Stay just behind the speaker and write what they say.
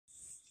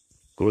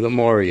Good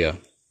Moria.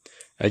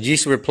 I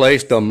just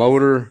replaced the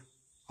motor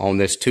on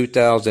this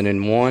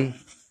 2001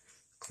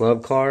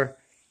 club car.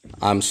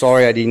 I'm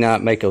sorry I did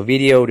not make a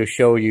video to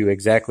show you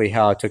exactly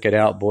how I took it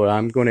out, but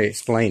I'm going to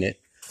explain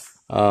it.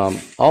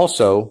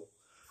 Also,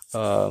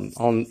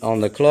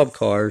 on the club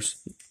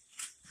cars,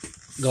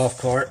 golf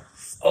cart,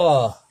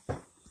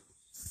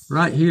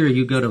 right here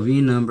you got a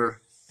VIN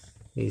number.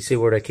 You see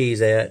where the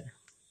key's at,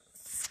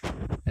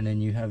 and then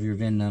you have your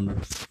VIN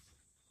number.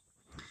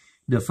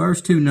 The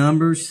first two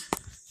numbers,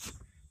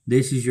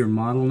 this is your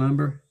model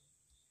number.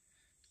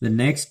 The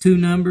next two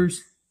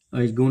numbers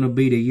is going to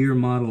be the year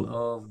model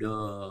of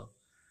the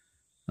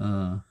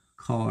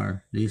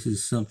car. This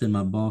is something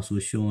my boss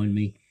was showing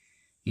me,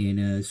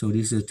 and so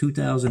this is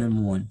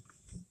 2001.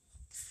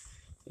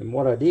 And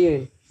what I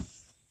did,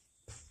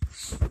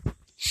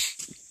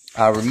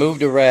 I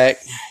removed the rack.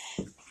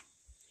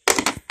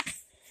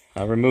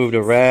 I removed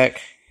the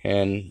rack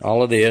and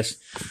all of this.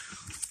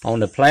 On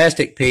the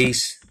plastic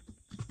piece,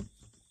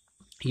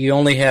 you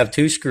only have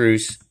two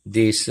screws.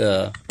 There's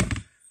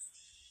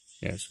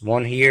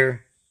one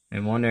here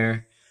and one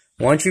there.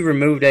 Once you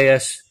remove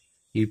this,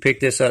 you pick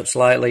this up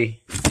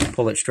slightly,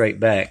 pull it straight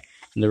back.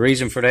 And the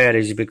reason for that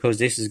is because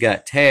this has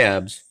got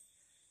tabs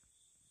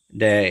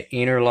that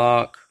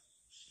interlock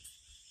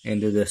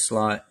into the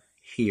slot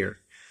here.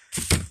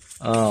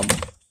 Now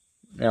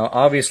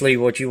obviously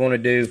what you want to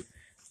do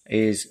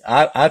is,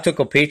 I took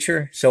a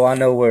picture so I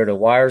know where the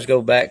wires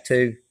go back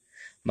to.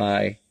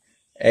 My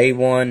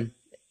A1,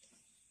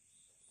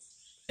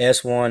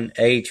 S1,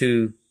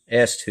 A2,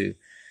 S2.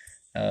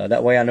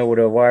 That way I know where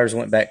the wires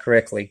went back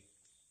correctly.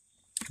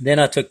 Then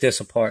I took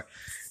this apart.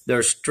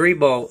 There's 3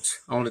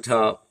 bolts on the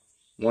top.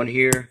 One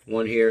here,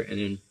 and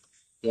then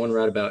one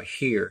right about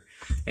here.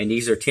 And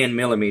these are 10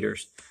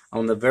 millimeters.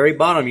 On the very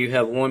bottom you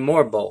have one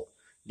more bolt.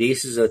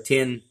 This is a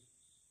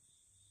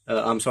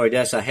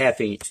that's a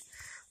 1/2 inch.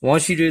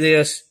 Once you do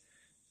this,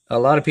 a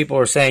lot of people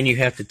are saying you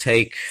have to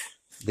take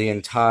the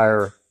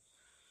entire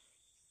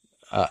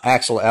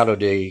axle out of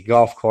the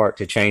golf cart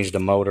to change the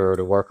motor or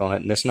to work on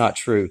it, and that's not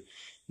true.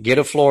 Get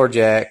a floor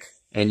jack,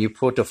 and you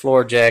put the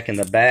floor jack in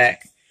the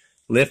back,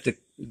 lift the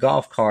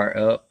golf cart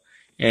up,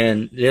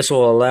 and this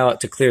will allow it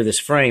to clear this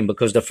frame,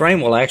 because the frame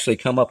will actually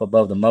come up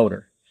above the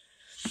motor.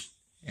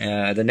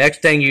 The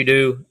next thing you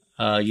do,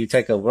 you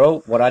take a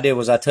rope. What I did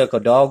was I took a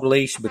dog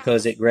leash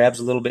because it grabs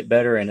a little bit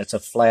better and it's a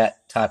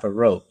flat type of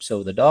rope.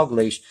 So the dog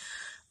leash,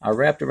 I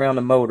wrapped around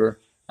the motor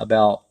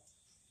about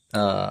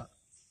a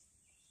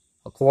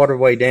quarter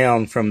way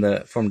down from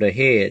the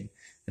head,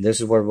 and this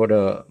is where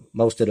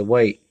most of the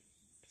weight.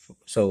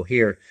 So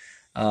here,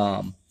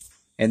 and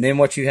then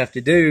what you have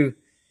to do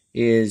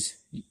is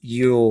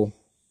you'll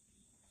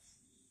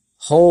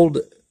hold.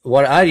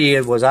 What I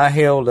did was I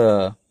held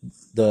the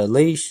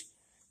leash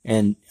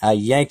and I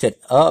yanked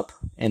it up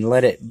and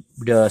let it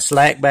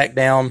slack back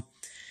down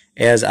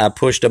as I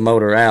pushed the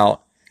motor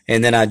out,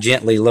 and then I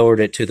gently lowered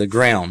it to the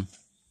ground.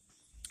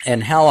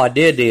 And how I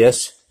did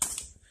this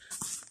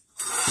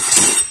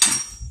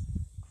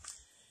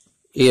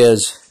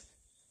is,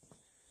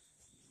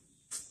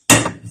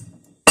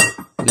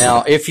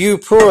 now if you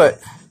put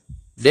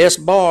this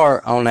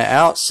bar on the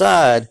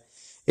outside,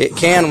 it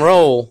can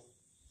roll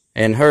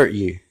and hurt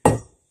you.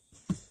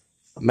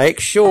 Make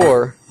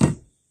sure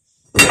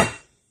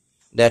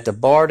that the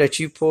bar that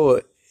you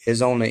put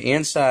is on the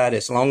inside.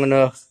 It's long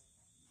enough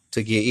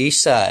to get each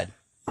side.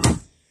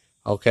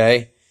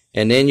 Okay?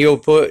 And then you'll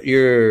put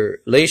your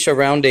leash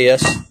around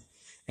this,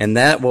 and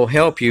that will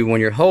help you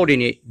when you're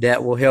holding it.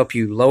 That will help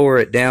you lower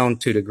it down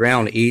to the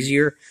ground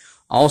easier.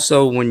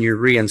 Also, when you're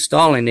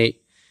reinstalling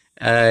it,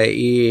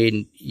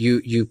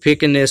 you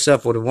picking this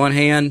up with one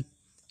hand,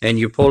 and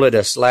you pull it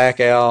a slack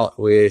out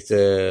with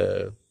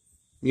the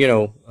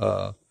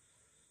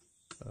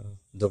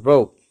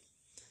rope.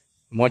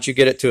 Once you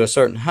get it to a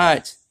certain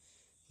height,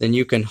 then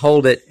you can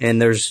hold it, and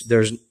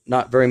there's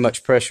not very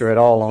much pressure at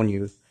all on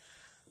you.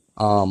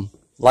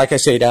 Like I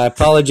said, I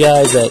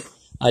apologize that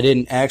I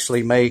didn't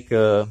actually make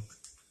a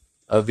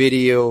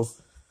video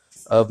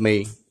of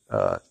me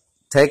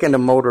taking the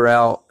motor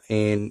out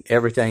and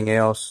everything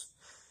else,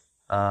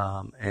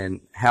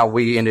 and how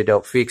we ended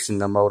up fixing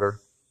the motor.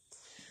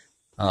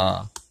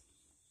 But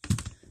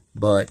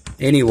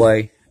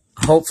anyway,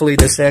 hopefully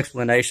this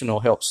explanation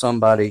will help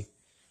somebody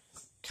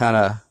kind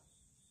of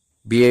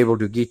be able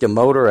to get the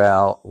motor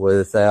out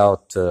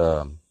without,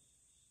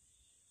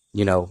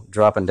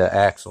 dropping the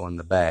axle in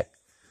the back.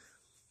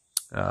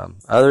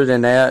 Other than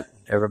that,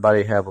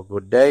 everybody have a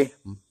good day.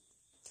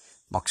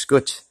 Mach's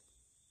gut.